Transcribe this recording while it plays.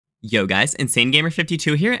Yo guys,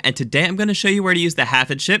 InsaneGamer52 here, and today I'm going to show you where to use the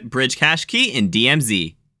Hafid ship bridge cache key in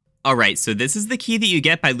DMZ. Alright, so this is the key that you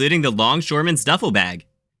get by looting the Longshoreman's duffel bag.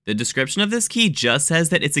 The description of this key just says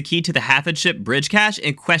that it's a key to the Hafid ship bridge cache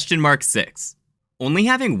in !6. Only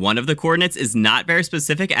having one of the coordinates is not very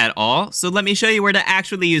specific at all, so let me show you where to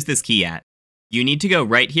actually use this key at. You need to go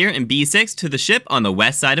right here in B6 to the ship on the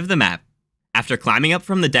west side of the map. After climbing up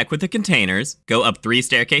from the deck with the containers, go up 3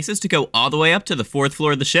 staircases to go all the way up to the 4th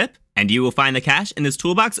floor of the ship, and you will find the cache in this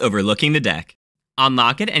toolbox overlooking the deck.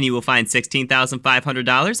 Unlock it and you will find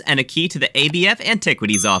 $16,500 and a key to the ABF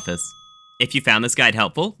Antiquities Office. If you found this guide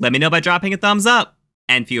helpful, let me know by dropping a thumbs up,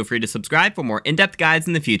 and feel free to subscribe for more in-depth guides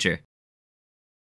in the future.